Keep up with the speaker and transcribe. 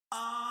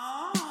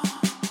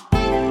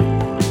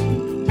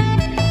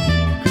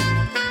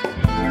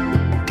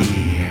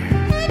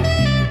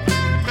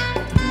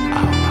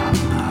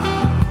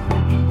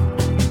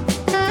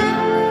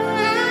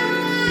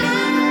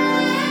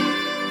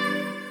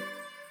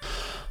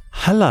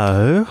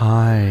Hello.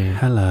 Hi.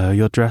 Hello.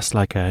 You're dressed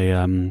like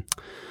a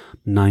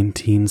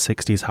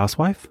 1960s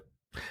housewife?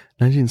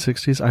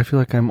 1960s? I feel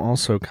like I'm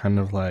also kind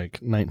of like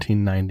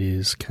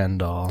 1990s Ken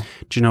doll.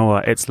 Do you know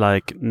what? It's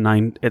like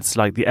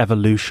the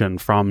evolution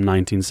from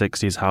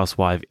 1960s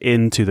housewife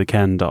into the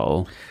Ken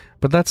doll.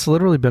 But that's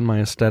literally been my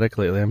aesthetic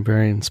lately. I'm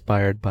very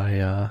inspired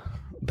by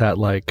that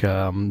like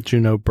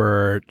Juno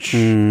Birch,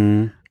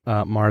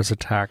 Mars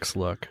Attacks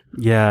look.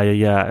 Yeah.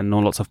 And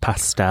lots of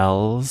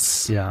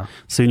pastels. Yeah.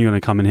 Soon you're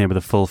going to come in here with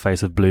a full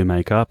face of blue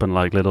makeup and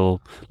like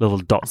little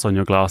dots on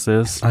your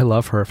glasses. I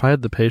love her. If I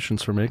had the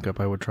patience for makeup,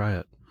 I would try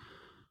it.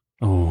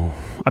 Oh,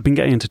 I've been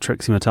getting into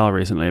Trixie Mattel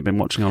recently. I've been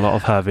watching a lot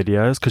of her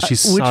videos because she's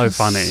so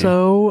funny.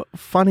 So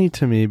funny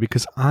to me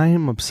because I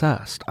am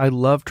obsessed. I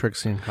love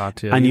Trixie and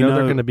Katya. And you know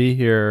they're going to be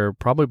here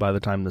probably by the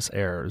time this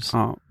airs.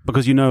 Oh,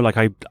 because like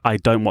I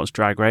don't watch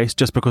Drag Race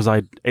just because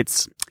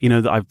it's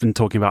that I've been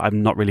talking about.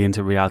 I'm not really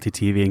into reality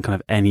TV in kind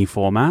of any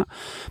format,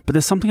 but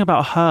there's something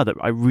about her that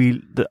I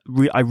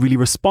really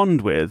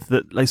respond with.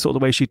 That like sort of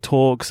the way she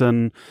talks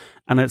and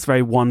it's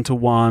very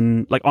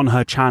one-to-one, like on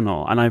her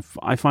channel. And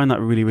I find that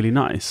really, really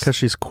nice. Because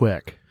she's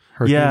quick.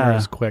 Her humor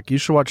is quick. You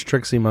should watch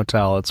Trixie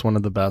Motel. It's one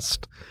of the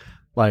best.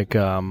 Like,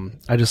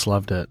 I just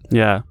loved it.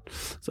 Yeah.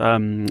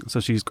 So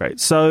she's great.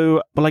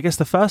 So, well, I guess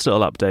the first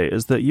little update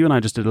is that you and I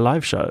just did a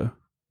live show.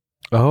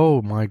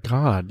 Oh, my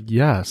God.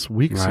 Yes.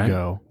 Weeks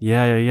ago.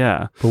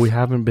 Yeah. But we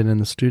haven't been in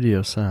the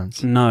studio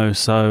since. No.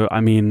 So, I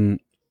mean...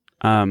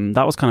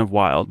 that was kind of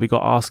wild. We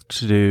got asked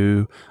to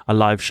do a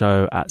live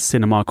show at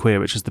Cinema Queer,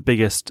 which is the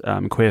biggest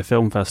queer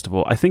film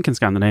festival, I think, in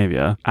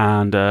Scandinavia.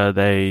 And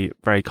they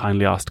very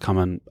kindly asked to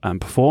come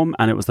and perform.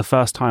 And it was the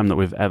first time that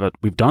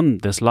we've done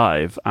this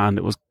live, and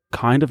it was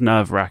kind of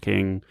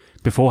nerve-wracking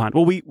beforehand.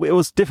 Well, it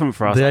was different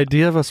for us. The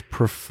idea of us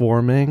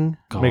performing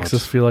makes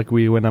us feel like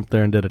we went up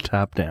there and did a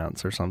tap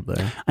dance or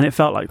something. And it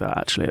felt like that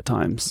actually at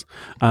times.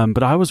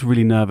 But I was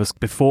really nervous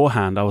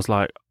beforehand. I was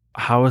like,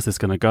 how is this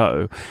going to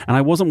go? And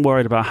I wasn't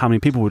worried about how many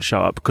people would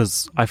show up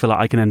because I feel like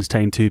I can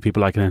entertain 2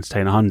 people, I can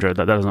entertain 100.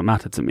 That doesn't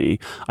matter to me.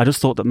 I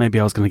just thought that maybe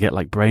I was going to get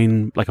like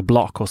a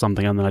block or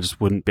something, and then I just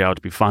wouldn't be able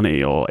to be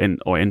funny or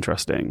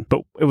interesting.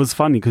 But it was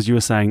funny because you were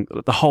saying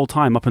the whole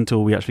time up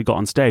until we actually got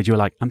on stage, you were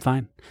like, I'm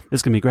fine. This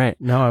is going to be great.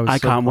 No, I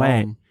can't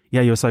wait. Yeah,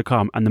 you were so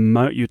calm. And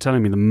you were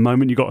telling me the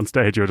moment you got on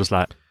stage, you were just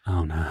like,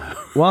 oh no.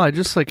 Well, I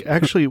just like,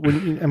 actually,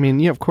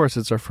 of course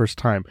it's our first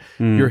time.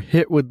 You're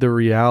hit with the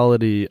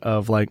reality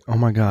of like, oh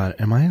my God,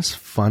 am I as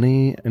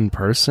funny in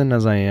person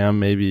as I am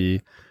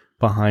maybe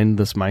behind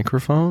this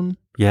microphone?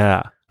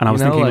 Yeah. And I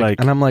was thinking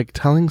and I'm like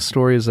telling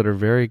stories that are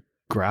very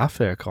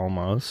graphic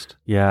almost.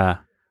 Yeah.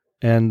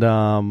 And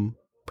I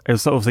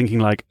was sort of thinking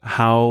like,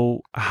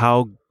 how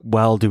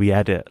well do we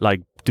edit?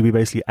 Like, do we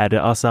basically edit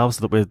ourselves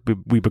so that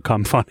we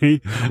become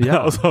funny? Yeah.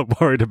 That was what I'm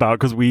worried about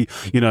because we,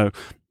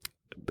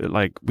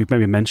 like we've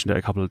maybe mentioned it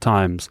a couple of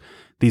times.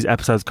 These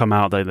episodes come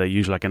out, they're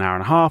usually like an hour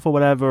and a half or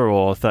whatever,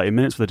 or 30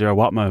 minutes for the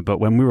AWATMO. But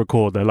when we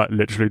record, they're like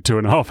literally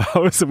 2.5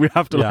 hours, and we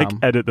have to like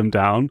edit them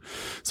down.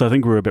 So I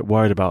think we were a bit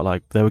worried about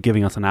like they were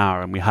giving us an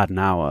hour and we had an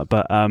hour,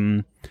 but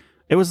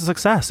it was a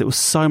success. It was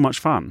so much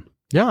fun.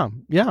 Yeah,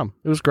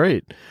 it was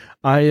great.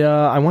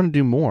 I want to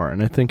do more,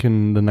 and I think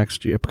in the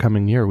next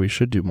upcoming year we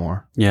should do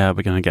more. Yeah,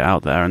 we're going to get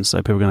out there, and so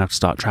people are going to have to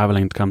start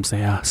traveling to come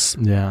see us.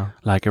 Yeah,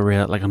 like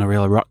on a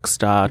real rock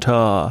star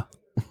tour.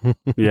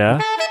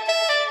 Yeah.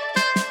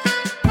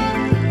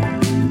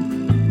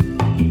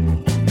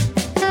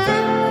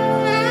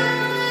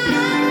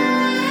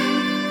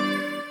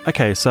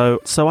 Okay, so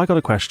I got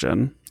a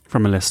question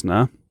from a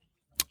listener,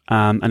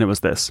 and it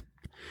was this.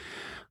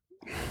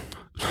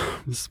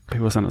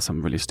 People send us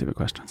some really stupid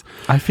questions.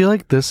 I feel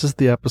like this is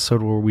the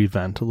episode where we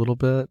vent a little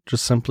bit,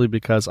 just simply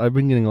because I've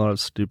been getting a lot of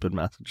stupid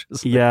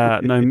messages.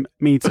 Yeah, no,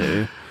 me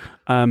too.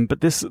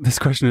 But this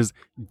question is,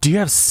 do you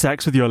have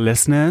sex with your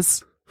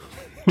listeners?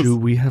 Do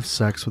we have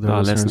sex with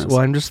our listeners? Well,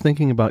 I'm just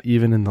thinking about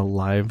even in the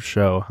live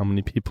show, how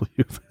many people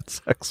you've had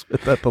sex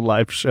with at the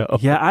live show.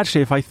 Yeah,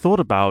 actually, if I thought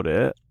about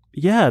it,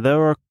 there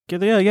were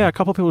a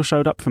couple of people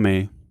showed up for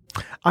me.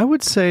 I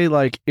would say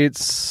like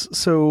it's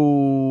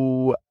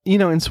so,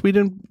 in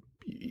Sweden,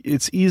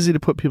 it's easy to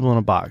put people in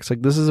a box.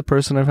 Like, this is a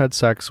person I've had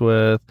sex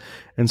with,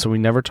 and so we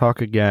never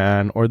talk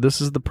again. Or this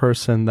is the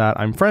person that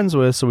I'm friends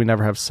with, so we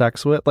never have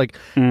sex with. Like,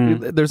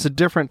 there's a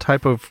different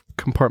type of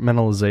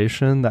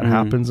compartmentalization that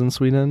happens in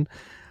Sweden.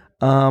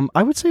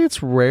 I would say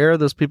it's rare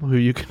those people who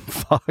you can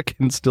fuck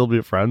and still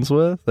be friends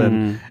with,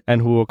 and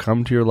who will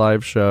come to your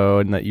live show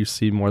and that you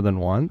see more than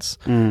once.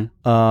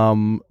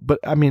 But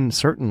I mean,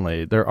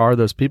 certainly there are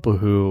those people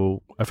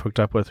who I've hooked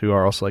up with who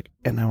are also like,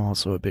 and I'm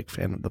also a big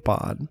fan of the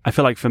pod. I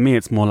feel like for me,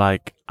 it's more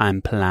like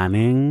I'm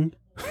planning.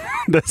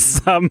 There's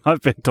some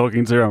I've been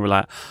talking to and we're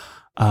like,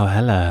 oh,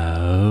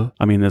 hello.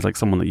 I mean, there's like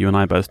someone that you and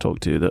I both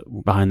talked to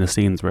that behind the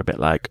scenes were a bit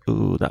like,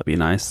 ooh, that'd be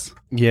nice.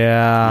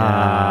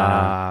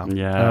 Yeah.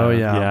 Oh,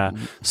 yeah. Yeah.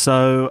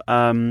 So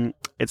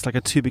it's like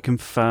a to be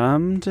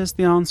confirmed is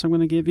the answer I'm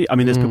going to give you. I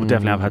mean, there's people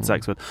definitely I've had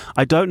sex with.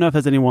 I don't know if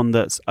there's anyone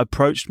that's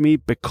approached me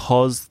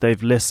because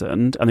they've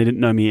listened and they didn't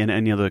know me in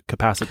any other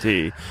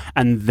capacity,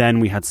 and then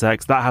we had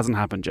sex. That hasn't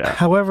happened yet.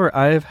 However,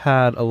 I've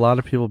had a lot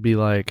of people be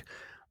like,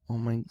 oh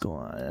my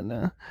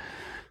God,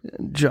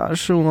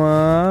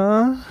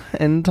 Joshua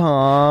and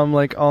Tom,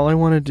 like, all I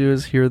want to do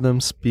is hear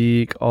them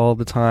speak all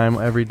the time,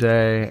 every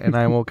day, and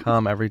I will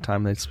come every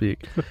time they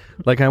speak.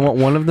 Like, I want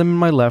one of them in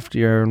my left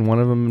ear and one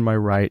of them in my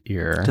right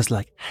ear. Just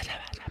like...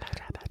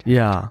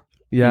 Yeah,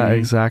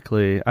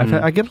 exactly.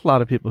 I get a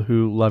lot of people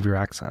who love your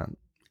accent.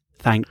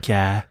 Thank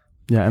you.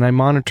 Yeah, and I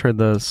monitor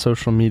the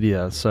social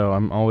media, so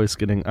I'm always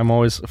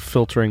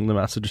filtering the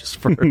messages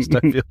first, I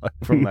feel like,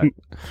 from that.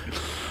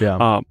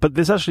 Yeah. But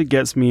this actually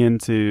gets me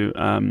into,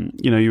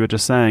 you were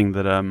just saying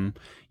that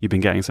you've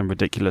been getting some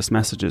ridiculous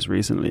messages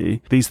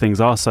recently. These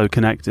things are so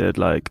connected.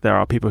 Like, there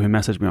are people who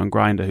message me on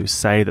Grindr who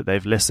say that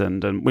they've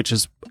listened, and which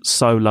is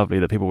so lovely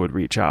that people would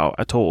reach out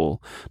at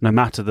all, no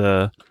matter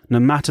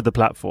the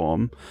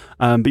platform.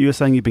 But you were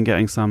saying you've been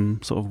getting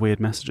some sort of weird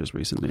messages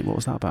recently. What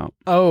was that about?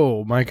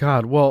 Oh my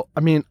God. Well, I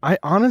mean, I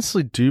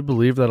honestly do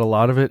believe that a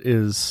lot of it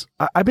is,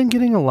 I've been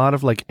getting a lot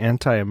of like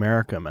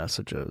anti-America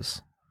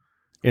messages.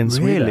 In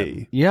Sweden.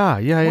 Really? Yeah.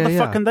 What the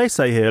fuck can they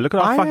say here? Look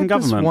at our fucking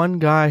government. This one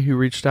guy who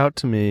reached out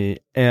to me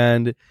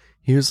and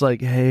he was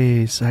like,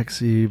 "Hey,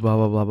 sexy, blah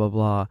blah blah blah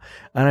blah,"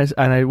 and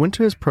I went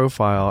to his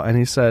profile and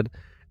he said,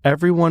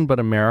 "Everyone but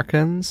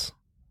Americans,"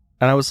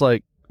 and I was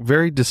like,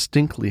 very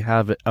distinctly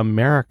have it,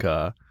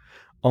 America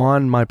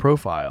on my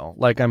profile,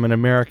 like I'm an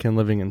American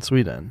living in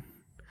Sweden.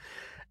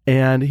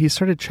 And he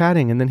started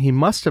chatting, and then he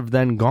must have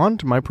then gone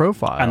to my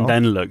profile. And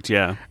then looked,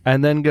 yeah.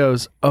 And then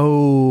goes,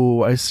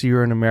 "Oh, I see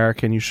you're an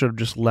American. You should have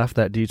just left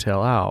that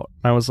detail out."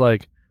 And I was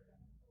like,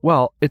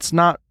 well, it's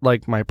not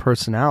like my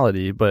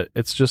personality, but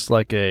it's just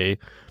like a,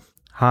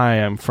 "Hi,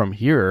 I'm from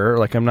here.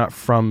 Like, I'm not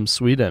from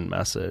Sweden"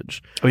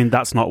 message. I mean,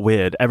 that's not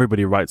weird.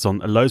 Everybody writes on,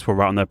 loads will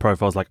write on their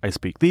profiles like, "I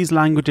speak these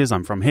languages,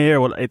 I'm from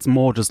here." Well, it's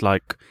more just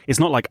like, it's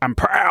not like, "I'm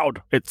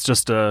proud." It's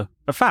just a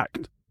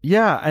fact.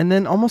 Yeah, and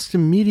then almost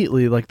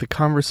immediately, like, the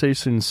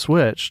conversation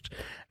switched,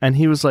 and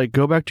he was like,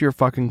 "Go back to your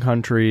fucking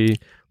country.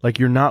 Like,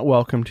 you're not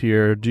welcomed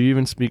here. Do you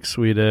even speak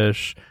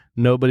Swedish?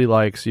 Nobody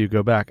likes you.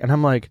 Go back." And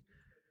I'm like,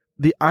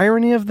 the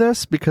irony of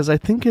this, because I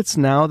think it's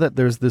now that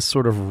there's this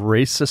sort of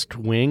racist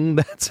wing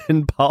that's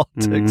in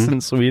politics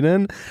in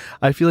Sweden.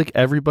 I feel like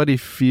everybody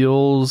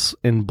feels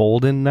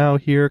emboldened now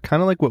here,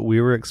 kind of like what we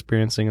were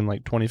experiencing in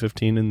like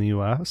 2015 in the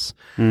US.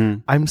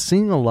 I'm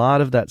seeing a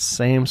lot of that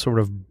same sort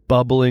of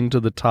bubbling to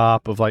the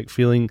top of like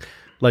feeling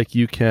like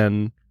you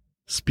can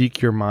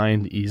speak your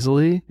mind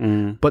easily.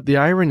 But the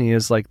irony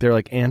is like they're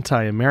like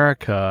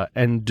anti-America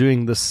and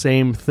doing the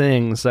same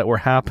things that were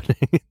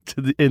happening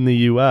in the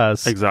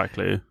US.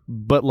 Exactly.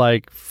 But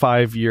like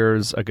 5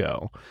 years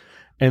ago.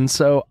 And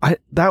so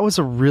that was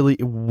a really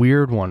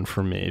weird one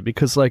for me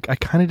because like I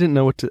kind of didn't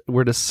know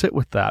where to sit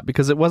with that,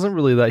 because it wasn't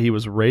really that he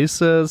was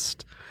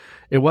racist.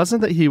 It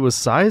wasn't that he was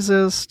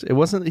sizist. It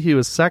wasn't that he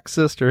was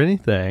sexist or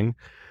anything.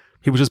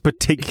 He was just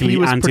particularly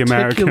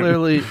anti-American.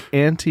 Particularly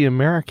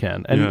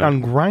anti-American. And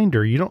on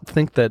Grindr, you don't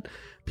think that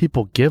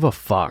people give a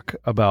fuck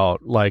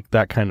about like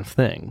that kind of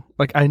thing.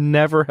 Like, I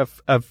never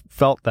have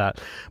felt that.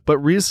 But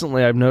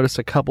recently I've noticed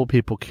a couple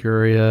people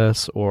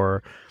curious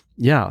or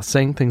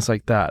saying things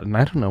like that. And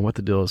I don't know what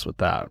the deal is with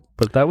that.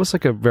 But that was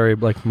like a very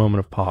like moment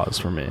of pause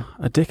for me.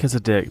 A dick is a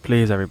dick,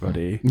 please,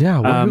 everybody. Yeah,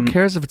 well, who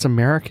cares if it's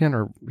American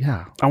or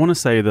I want to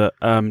say that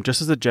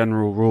just as a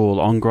general rule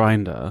on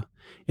Grindr,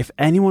 if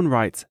anyone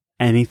writes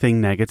anything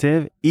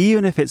negative,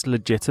 even if it's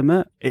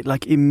legitimate, it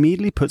like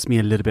immediately puts me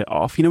a little bit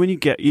off. You know,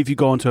 if you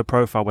go onto a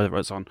profile, whether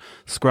it's on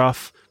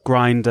Scruff,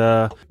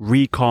 Grindr,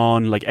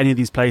 Recon, like any of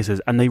these places,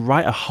 and they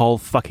write a whole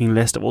fucking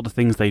list of all the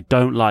things they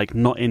don't like,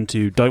 not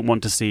into, don't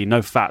want to see,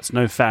 no fats,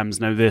 no femmes,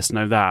 no this,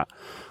 no that.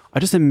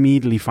 I just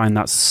immediately find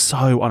that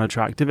so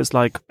unattractive. It's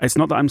like, it's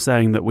not that I'm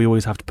saying that we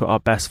always have to put our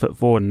best foot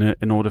forward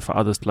in order for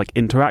others to like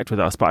interact with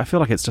us, but I feel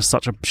like it's just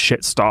such a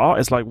shit start.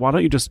 It's like, why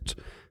don't you just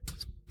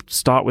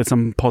start with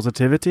some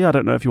positivity? I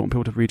don't know if you want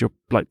people to read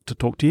to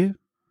talk to you.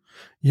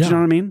 Yeah. Do you know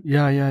what I mean?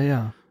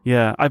 Yeah.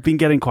 Yeah, I've been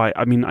getting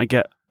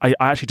I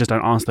actually just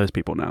don't ask those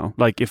people now.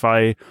 Like, if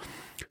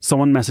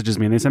someone messages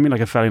me and they send me like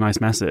a fairly nice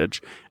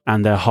message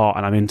and they're hot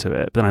and I'm into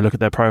it, but then I look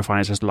at their profile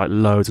and it's just like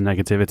loads of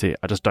negativity,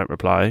 I just don't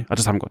reply. I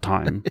just haven't got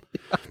time.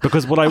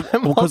 Because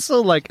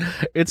also like,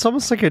 it's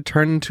almost like I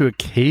turn into a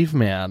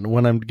caveman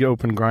when I'm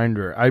open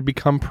Grindr. I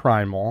become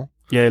primal.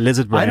 Yeah,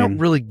 lizard brain. I don't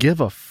really give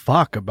a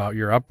fuck about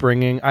your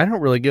upbringing. I don't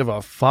really give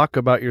a fuck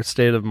about your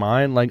state of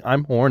mind. Like,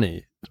 I'm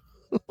horny.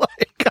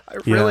 Like,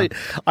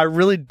 I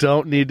really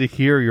don't need to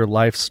hear your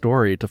life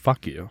story to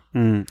fuck you.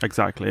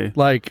 Exactly.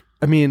 Like,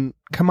 I mean,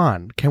 come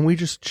on. Can we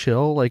just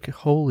chill? Like,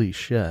 holy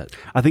shit.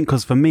 I think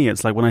because for me,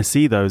 it's like when I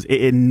see those,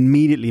 it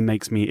immediately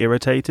makes me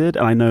irritated.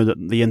 And I know that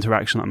the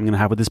interaction that I'm going to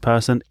have with this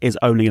person is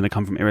only going to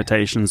come from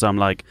irritation. So I'm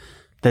like,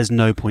 there's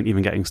no point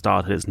even getting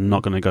started. It's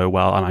not going to go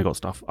well, and I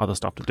got other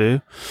stuff to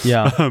do.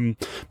 Yeah.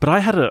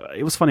 But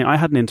it was funny. I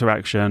had an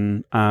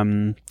interaction,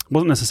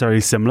 wasn't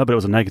necessarily similar, but it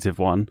was a negative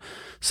one.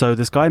 So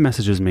this guy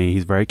messages me.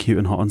 He's very cute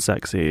and hot and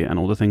sexy and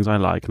all the things I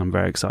like, and I'm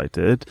very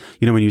excited.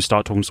 You know, when you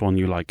start talking to someone,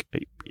 you like,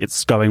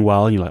 it's going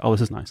well, and you're like, oh,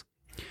 this is nice.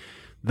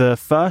 The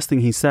first thing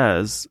he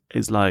says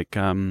is like,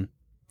 oh,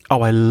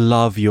 I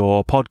love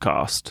your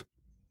podcast.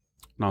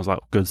 And I was like,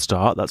 good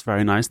start. That's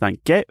very nice.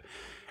 Thank you.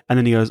 And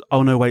then he goes,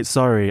 oh, no, wait,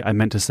 sorry. I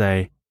meant to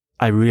say,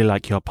 I really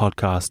like your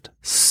podcast,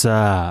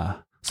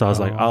 sir. So I was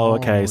like, oh,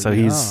 okay. So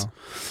he's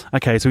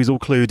all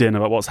clued in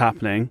about what's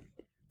happening.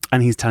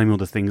 And he's telling me all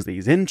the things that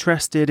he's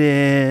interested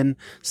in,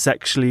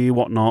 sexually,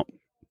 whatnot.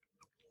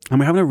 And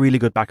we're having a really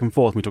good back and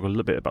forth. We talk a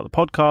little bit about the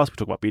podcast. We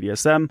talk about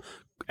BDSM.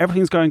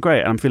 Everything's going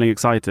great. And I'm feeling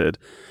excited.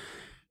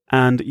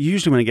 And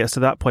usually when it gets to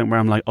that point where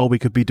I'm like, oh, we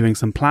could be doing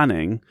some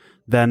planning,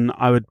 then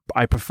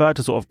I prefer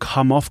to sort of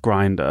come off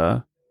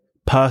Grindr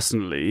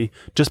personally,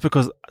 just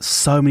because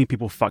so many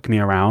people fuck me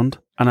around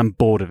and I'm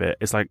bored of it.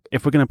 It's like,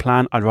 if we're going to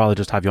plan, I'd rather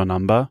just have your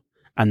number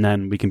and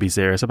then we can be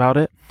serious about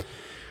it.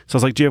 So I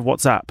was like, do you have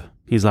WhatsApp?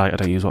 He's like, I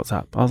don't use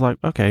WhatsApp. I was like,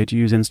 okay, do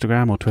you use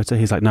Instagram or Twitter?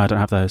 He's like, no, I don't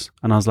have those.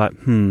 And I was like,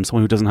 someone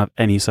who doesn't have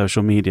any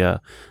social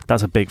media,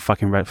 that's a big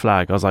fucking red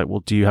flag. I was like, well,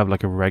 do you have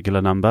like a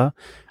regular number?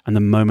 And the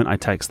moment I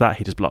text that,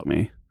 he just blocked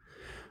me.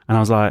 And I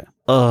was like,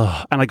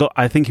 ugh. And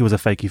I think he was a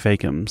fakey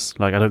fakeums.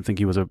 Like, I don't think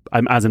he was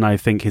I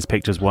think his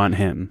pictures weren't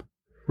him.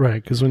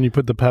 Right, because when you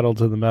put the pedal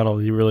to the metal,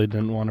 he really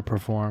didn't want to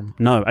perform.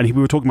 No, and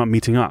we were talking about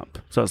meeting up.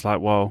 So it's like,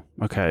 well,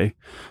 okay.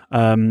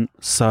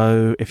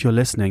 So if you're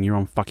listening, you're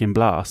on fucking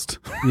blast.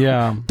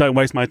 Yeah. Don't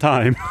waste my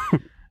time.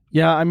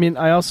 Yeah, I mean,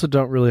 I also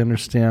don't really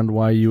understand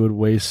why you would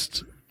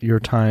waste your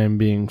time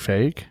being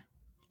fake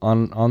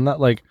on that.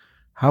 Like,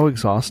 how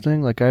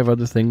exhausting. Like, I have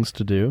other things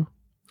to do.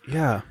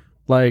 Yeah.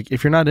 Like,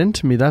 if you're not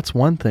into me, that's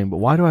one thing, but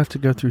why do I have to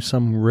go through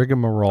some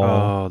rigmarole?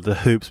 Oh, the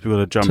hoops people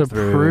to jump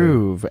through.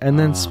 Prove, and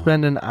then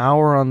spend an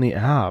hour on the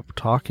app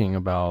talking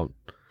about,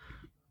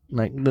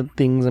 like, the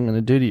things I'm going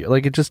to do to you.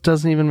 Like, it just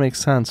doesn't even make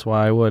sense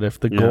why I would,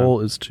 if the goal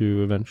is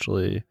to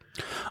eventually...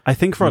 I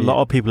think for a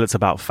lot of people, it's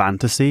about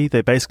fantasy.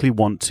 They basically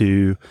want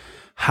to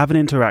have an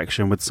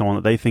interaction with someone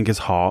that they think is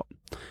hot,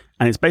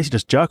 and it's basically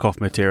just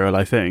jerk-off material,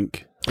 I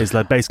think. Is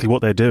like basically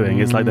what they're doing.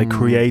 It's like they're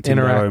creating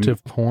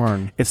interactive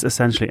porn. It's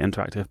essentially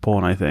interactive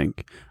porn, I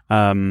think.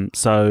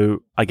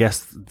 So I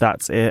guess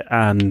that's it.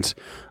 And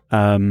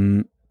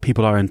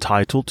people are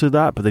entitled to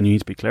that, but then you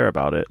need to be clear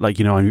about it. Like,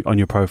 you know, on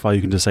your profile,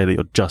 you can just say that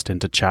you're just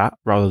into chat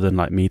rather than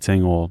like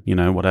meeting or, you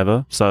know,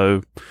 whatever.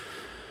 So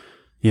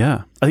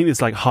yeah, I think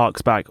this like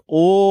harks back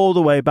all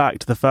the way back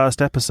to the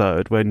first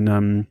episode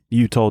when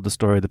you told the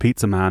story of the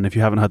pizza man. If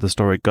you haven't heard the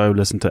story, go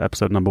listen to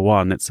episode number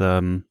 1.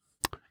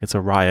 It's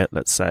a riot,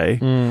 let's say.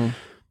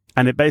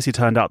 And it basically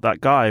turned out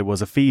that guy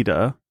was a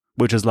feeder,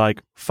 which is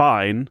like,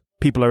 fine,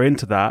 people are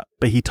into that,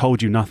 but he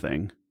told you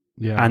nothing.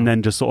 Yeah. And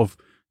then just sort of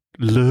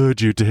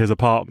lured you to his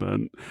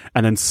apartment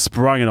and then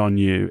sprung it on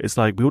you. It's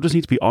like, we all just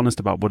need to be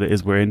honest about what it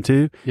is we're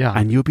into. Yeah.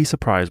 And you'll be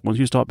surprised, once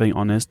you start being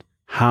honest,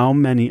 how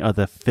many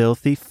other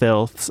filthy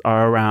filths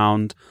are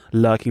around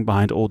lurking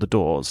behind all the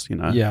doors, you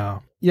know? Yeah.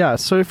 Yeah,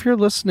 so if you're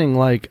listening,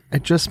 like,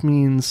 it just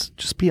means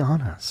just be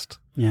honest.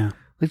 Yeah.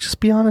 Like, just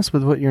be honest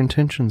with what your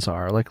intentions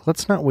are. Like,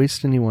 let's not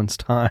waste anyone's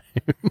time.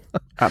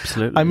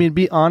 Absolutely. I mean,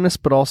 be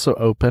honest, but also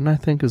open, I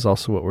think, is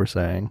also what we're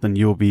saying. Then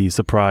you'll be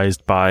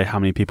surprised by how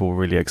many people will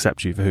really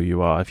accept you for who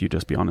you are if you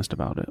just be honest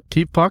about it.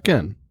 Keep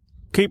fucking.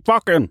 Keep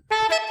fucking.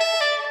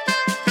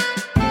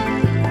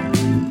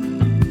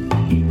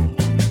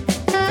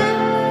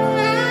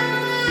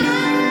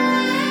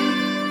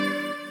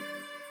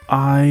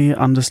 I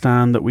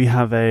understand that we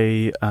have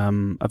a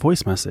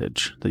voice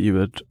message that you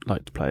would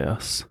like to play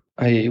us.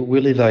 I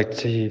really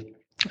liked the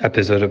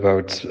episode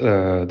about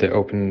the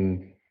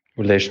open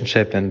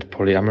relationship and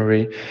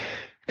polyamory,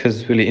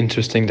 because it's really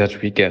interesting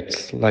that we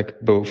get like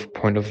both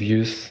point of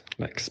views,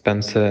 like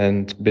Spencer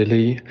and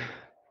Billy,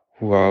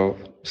 who are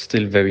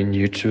still very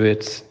new to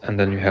it, and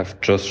then you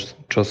have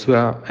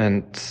Joshua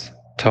and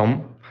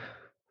Tom,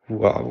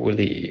 who are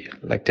really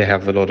like they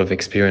have a lot of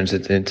experience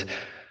in it.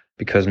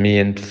 Because me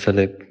and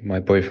Philip, my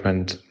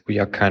boyfriend, we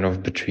are kind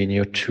of between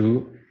your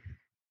two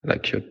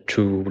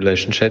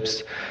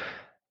relationships.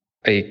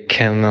 I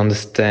can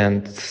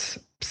understand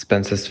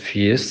Spencer's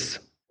fears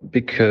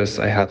because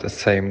I had the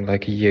same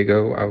like a year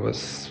ago.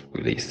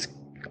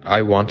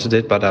 I wanted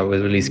it, but I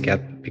was really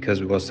scared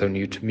because it was so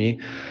new to me.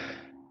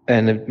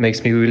 And it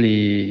makes me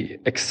really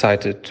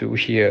excited to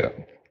hear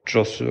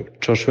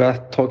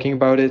Joshua talking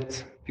about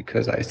it,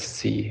 because I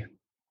see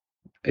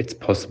it's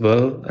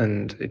possible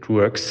and it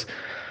works.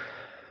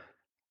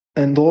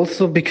 And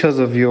also because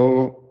of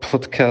your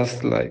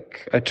podcast,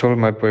 like I told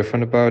my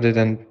boyfriend about it,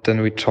 and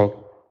then we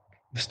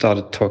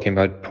started talking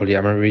about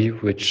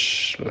polyamory,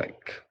 which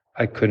like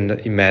I couldn't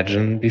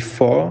imagine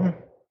before.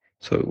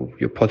 So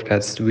your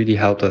podcast really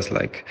helped us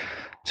like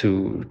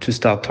to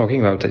start talking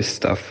about this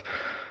stuff.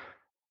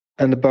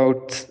 And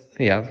about,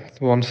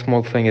 one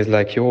small thing is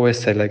like you always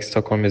say like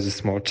Stockholm is a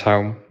small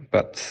town,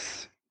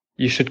 but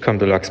you should come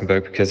to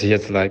Luxembourg, because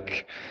here's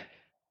like,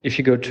 if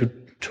you go to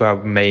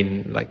our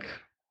main like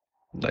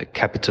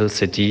capital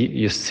city,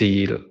 you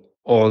see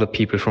all the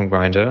people from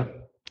Grindr,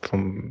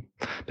 from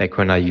back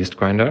when I used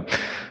Grindr.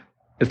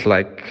 It's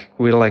like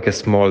we're like a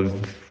small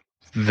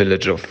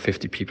village of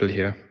 50 people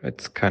here.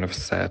 It's kind of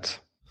sad.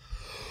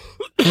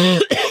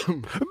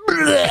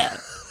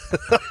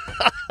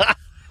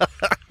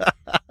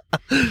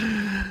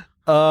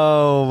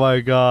 Oh my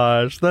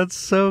gosh, that's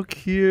so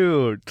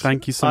cute.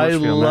 Thank you so much for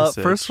your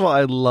message. First of all,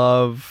 I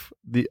love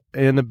the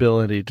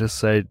inability to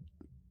say,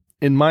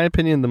 in my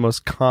opinion, the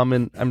most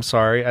common, I'm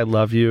sorry, I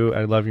love you,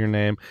 I love your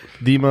name.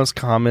 The most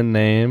common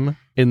name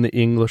in the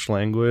English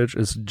language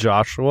is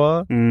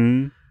Joshua.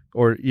 Mm.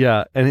 Or,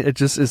 yeah, and it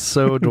just is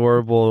so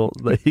adorable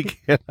that he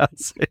cannot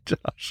say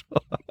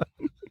Joshua.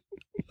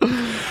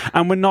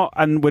 And we're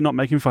not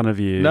making fun of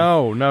you.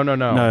 No.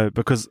 No,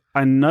 because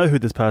I know who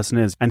this person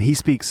is, and he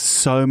speaks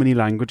so many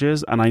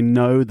languages, and I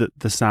know that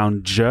the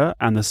sound j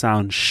and the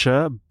sound sh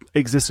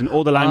exist in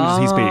all the languages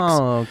he speaks.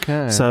 Oh,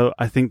 okay. So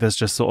I think there's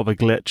just sort of a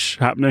glitch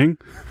happening.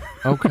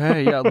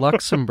 Okay, yeah,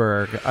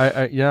 Luxembourg.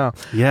 Yeah.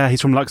 Yeah,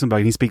 he's from Luxembourg,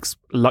 and he speaks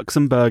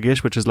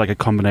Luxembourgish, which is like a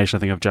combination, I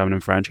think, of German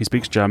and French. He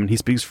speaks German, he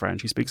speaks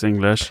French, he speaks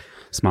English.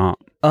 Smart.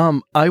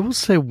 I will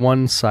say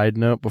one side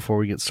note before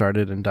we get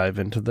started and dive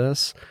into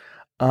this.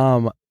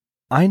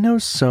 I know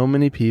so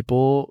many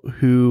people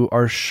who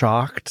are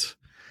shocked,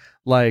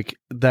 like,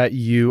 that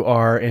you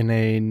are in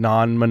a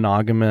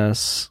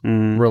non-monogamous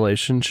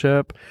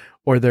relationship,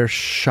 or they're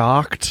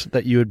shocked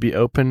that you would be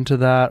open to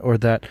that, or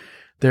that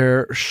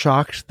they're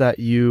shocked that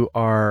you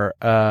are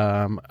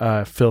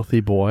a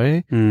filthy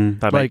boy.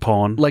 That like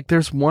porn. Like,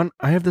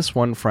 I have this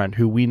one friend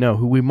who we know,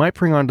 who we might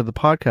bring onto the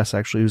podcast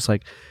actually, who's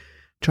like,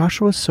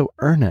 Joshua's so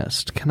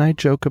earnest. Can I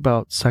joke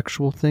about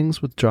sexual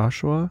things with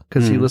Joshua?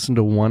 Because he listened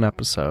to one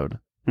episode.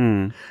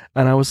 And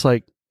I was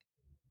like,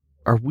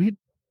 are we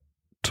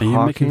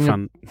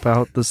talking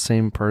about the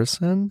same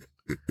person?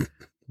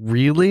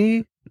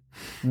 Really?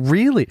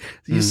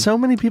 So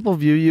many people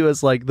view you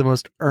as like the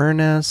most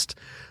earnest,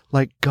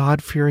 like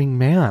God-fearing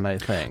man, I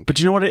think. But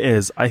you know what it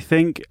is? I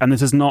think, and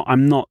this is not,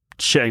 I'm not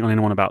shitting on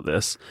anyone about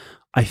this.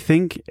 I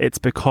think it's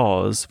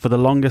because for the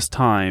longest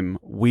time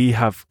we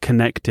have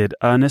connected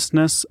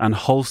earnestness and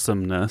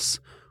wholesomeness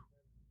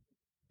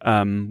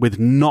with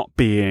not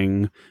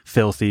being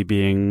filthy,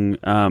 being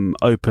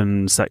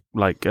open,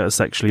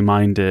 sexually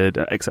minded,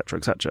 etc.,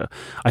 etc.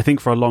 I think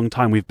for a long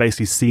time we've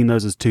basically seen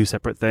those as two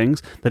separate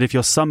things. That if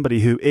you're somebody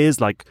who is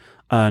like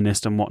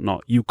earnest and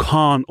whatnot, you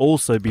can't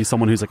also be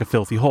someone who's like a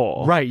filthy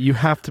whore. Right, you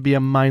have to be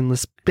a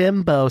mindless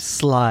bimbo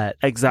slut.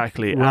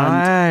 Exactly.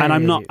 Right. And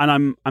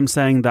I'm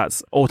saying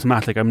that's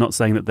automatic. I'm not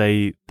saying that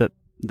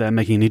they're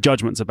making any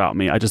judgments about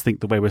me. I just think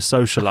the way we're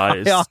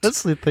socialized. I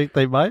honestly think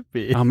they might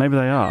be. Oh, maybe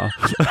they are.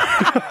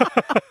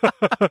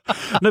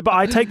 No, but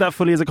I take that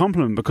fully as a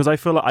compliment, because I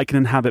feel like I can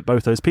inhabit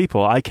both those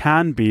people. I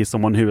can be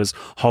someone who is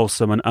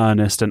wholesome and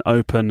earnest and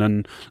open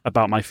and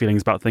about my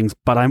feelings about things,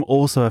 but I'm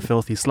also a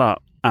filthy slut.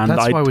 And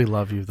that's why we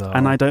love you, though.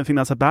 And I don't think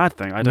that's a bad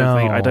thing. I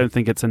don't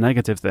think it's a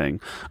negative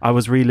thing. I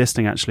was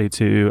re-listening actually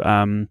to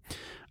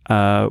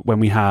when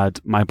we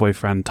had my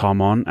boyfriend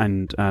Tom on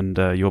and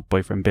your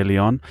boyfriend Billy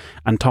on,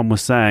 and Tom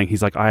was saying,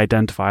 he's like, I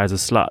identify as a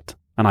slut,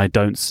 and I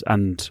don't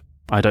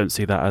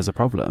see that as a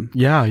problem.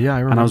 Yeah, I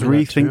remember. And I was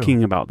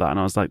rethinking about that, and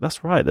I was like,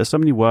 that's right. There's so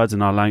many words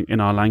in our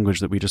language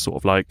that we just sort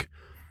of like,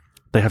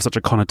 they have such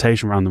a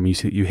connotation around them.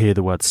 You hear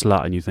the word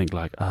slut and you think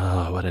like,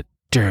 oh, what a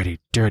dirty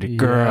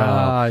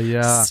girl.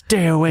 Yeah.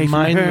 Stay away from her.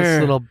 Mindless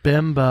little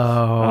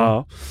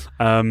bimbo.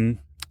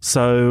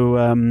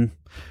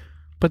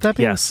 But that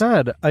being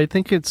said, I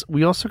think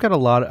we also got a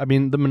lot I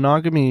mean, the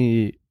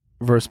monogamy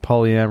versus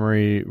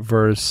polyamory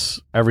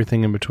versus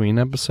everything in between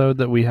episode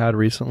that we had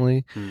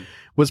recently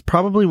was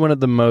probably one of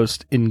the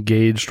most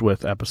engaged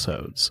with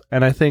episodes.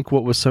 And I think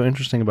what was so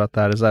interesting about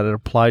that is that it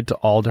applied to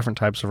all different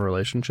types of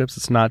relationships.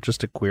 It's not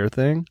just a queer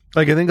thing.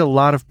 Like, I think a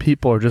lot of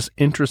people are just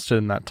interested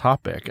in that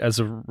topic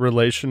as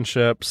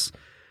relationships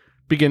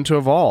begin to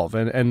evolve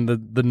and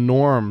the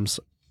norms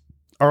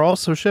are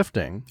also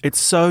shifting. It's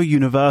so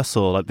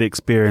universal, like the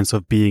experience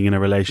of being in a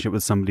relationship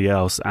with somebody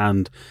else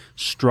and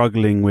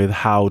struggling with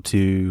how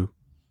to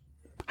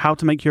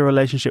make your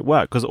relationship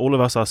work, because all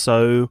of us are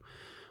so,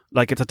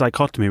 like, it's a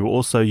dichotomy. We're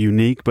all so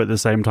unique, but at the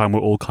same time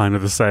we're all kind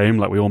of the same.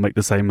 Like, we all make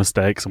the same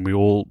mistakes, and we're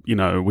all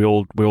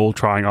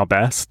trying our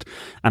best.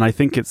 And I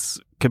think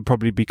could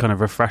probably be kind of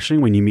refreshing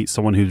when you meet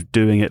someone who's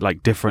doing it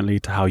like differently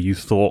to how you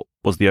thought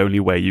was the only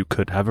way you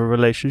could have a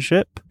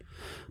relationship.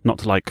 Not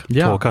to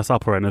talk us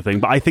up or anything,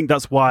 but I think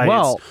that's why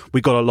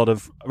we got a lot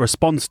of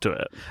response to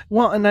it.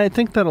 Well, and I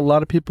think that a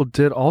lot of people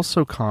did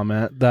also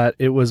comment that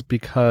it was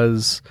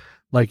because,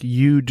 like,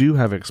 you do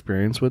have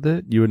experience with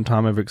it. You and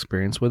Tom have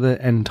experience with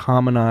it, and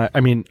Tom and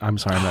I'm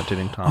sorry, I'm not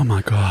dating Tom. Oh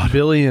my God.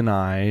 Billy and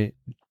I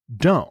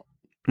don't.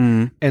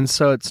 And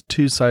so it's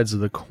two sides of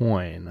the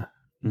coin,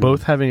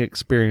 both having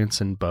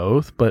experience in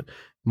both, but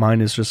mine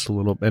is just a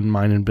little, and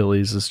mine and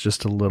Billy's is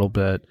just a little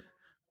bit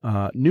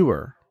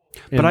newer.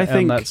 but I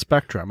think on that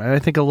spectrum, and I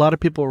think a lot of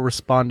people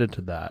responded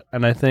to that,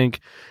 and I think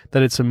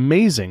that it's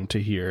amazing to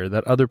hear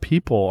that other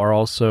people are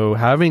also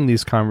having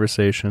these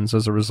conversations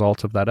as a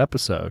result of that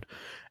episode,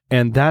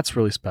 and that's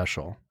really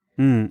special.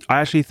 I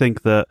actually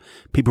think that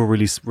people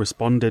really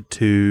responded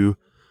to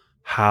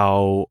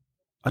how,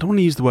 I don't want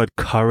to use the word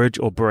courage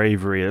or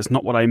bravery. It's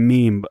not what I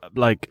mean.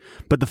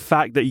 But the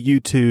fact that you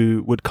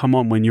two would come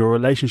on when your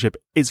relationship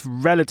is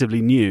relatively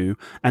new,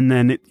 and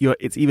then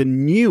it's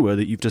even newer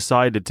that you've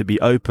decided to be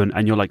open,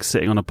 and you're like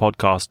sitting on a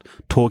podcast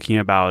talking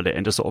about it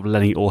and just sort of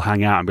letting it all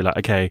hang out and be like,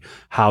 okay,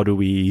 how do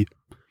we,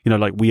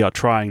 we are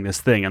trying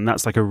this thing. And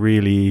that's like I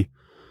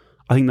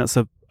think that's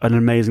an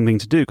amazing thing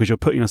to do, because you're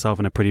putting yourself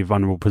in a pretty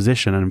vulnerable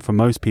position. And for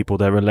most people,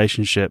 their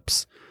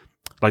relationships,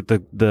 like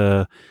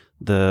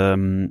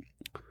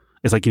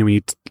it's like, when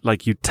you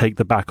take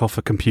the back off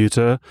a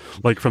computer,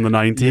 like from the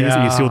 90s,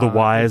 and you see all the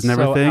wires and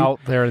everything. So out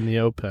there in the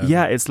open.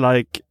 Yeah, it's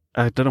like,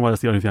 I don't know why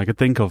that's the only thing I could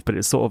think of, but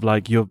it's sort of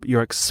like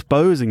you're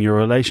exposing your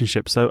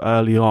relationship so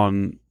early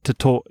on to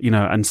talk,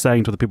 and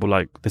saying to the people,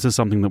 like, this is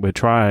something that we're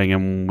trying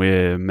and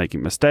we're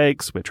making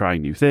mistakes, we're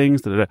trying new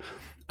things,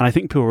 And I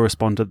think people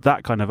respond to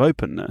that kind of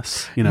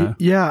openness,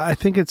 Yeah, I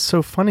think it's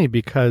so funny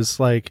because,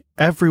 like,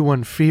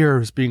 everyone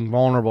fears being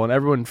vulnerable and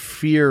everyone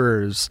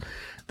fears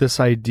this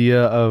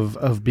idea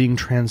of being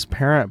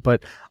transparent.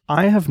 But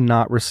I have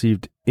not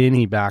received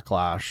any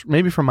backlash,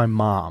 maybe from my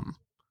mom.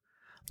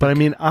 But I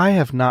mean, I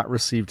have not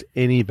received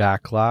any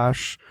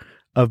backlash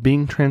of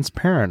being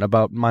transparent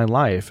about my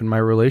life and my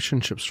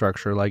relationship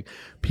structure. Like,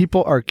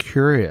 people are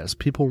curious.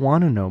 People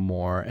want to know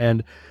more.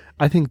 And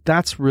I think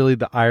that's really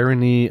the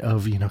irony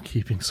of,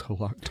 keeping so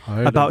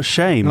locked-tied about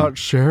shame, not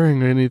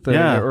sharing anything,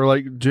 yeah, or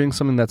like doing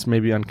something that's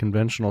maybe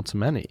unconventional to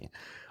many.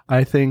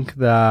 I think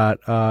that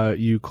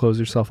you close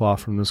yourself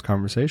off from those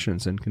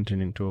conversations and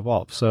continuing to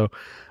evolve. So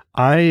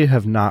I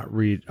have not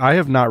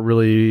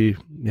really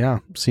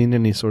seen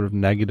any sort of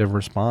negative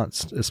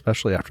response,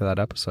 especially after that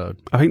episode.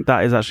 I think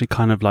that is actually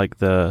kind of like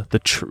the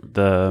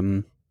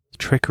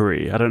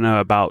trickery, I don't know,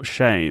 about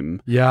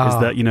shame. Yeah, is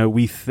that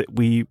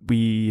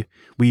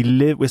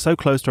we're so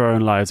close to our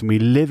own lives, and we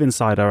live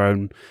inside our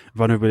own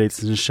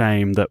vulnerabilities and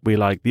shame, that we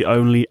like the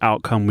only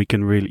outcome we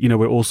can really,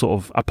 we're all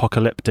sort of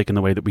apocalyptic in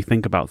the way that we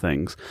think about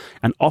things.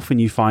 And often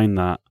you find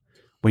that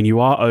when you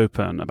are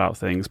open about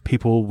things,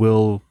 people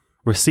will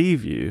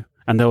receive you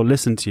and they'll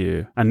listen to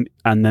you, and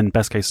then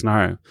best case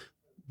scenario,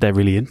 they're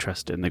really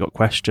interested and they got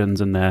questions,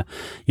 and they're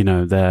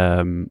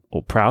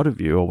all proud of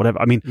you or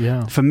whatever. I mean,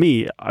 For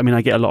me,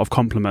 I get a lot of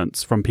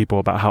compliments from people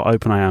about how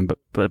open I am,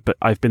 but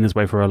I've been this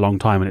way for a long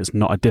time, and it's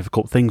not a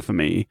difficult thing for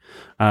me.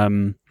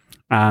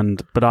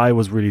 But I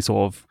was really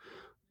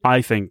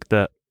I think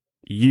that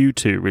you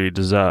two really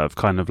deserve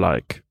kind of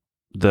like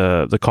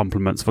the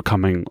compliments for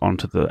coming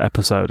onto the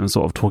episode and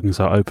sort of talking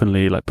so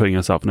openly, like putting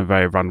yourself in a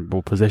very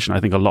vulnerable position.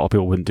 I think a lot of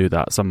people wouldn't do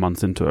that some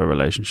months into a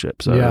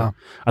relationship. So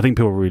I think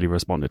people really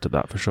responded to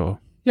that for sure.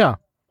 Yeah.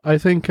 I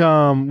think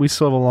we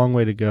still have a long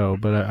way to go,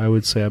 but I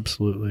would say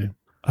absolutely.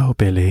 Oh,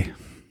 Billy.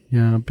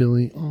 Yeah,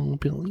 Billy. Oh,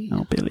 Billy.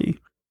 Oh, Billy.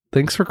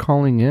 Thanks for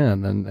calling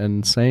in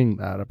and saying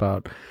that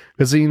about,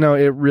 because,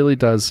 it really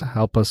does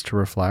help us to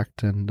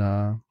reflect, and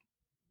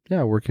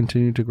we're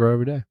continuing to grow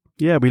every day.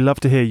 Yeah, we love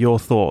to hear your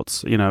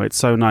thoughts. It's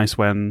so nice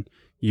when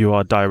you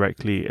are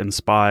directly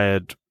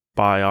inspired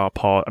by our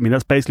pod.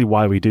 That's basically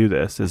why we do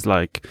this, is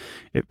like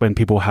when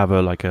people have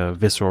a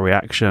visceral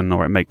reaction,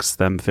 or it makes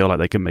them feel like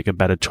they can make a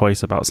better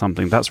choice about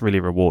something. That's really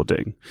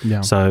rewarding.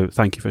 Yeah. So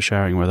thank you for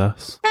sharing with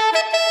us.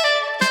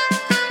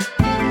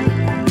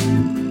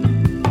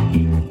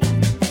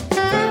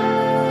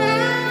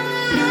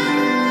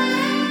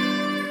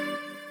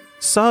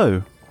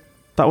 So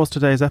that was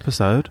today's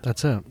episode.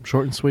 That's it.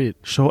 Short and sweet.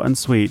 Short and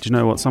sweet. Do you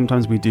know what?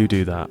 Sometimes we do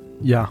that.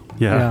 Yeah.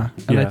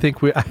 And I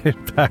think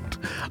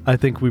I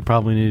think we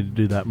probably need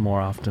to do that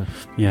more often.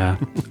 Yeah.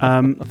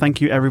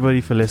 Thank you everybody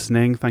for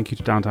listening. Thank you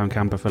to Downtown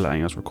Camper for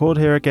letting us record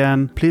here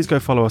again. Please go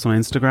follow us on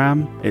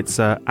Instagram. It's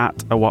at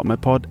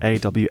AWATMOPod,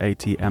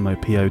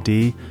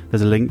 AWATMOPOD.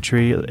 There's a link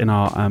tree in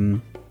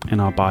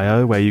our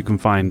bio where you can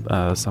find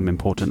some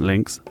important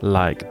links,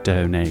 like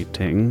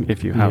donating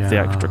if you have the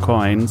extra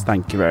coins.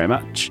 Thank you very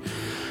much.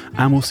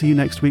 And we'll see you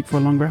next week for a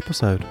longer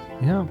episode.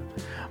 Yeah.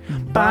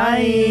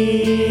 Bye.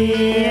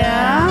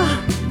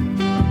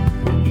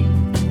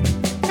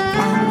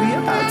 Are we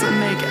about to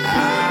make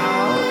out?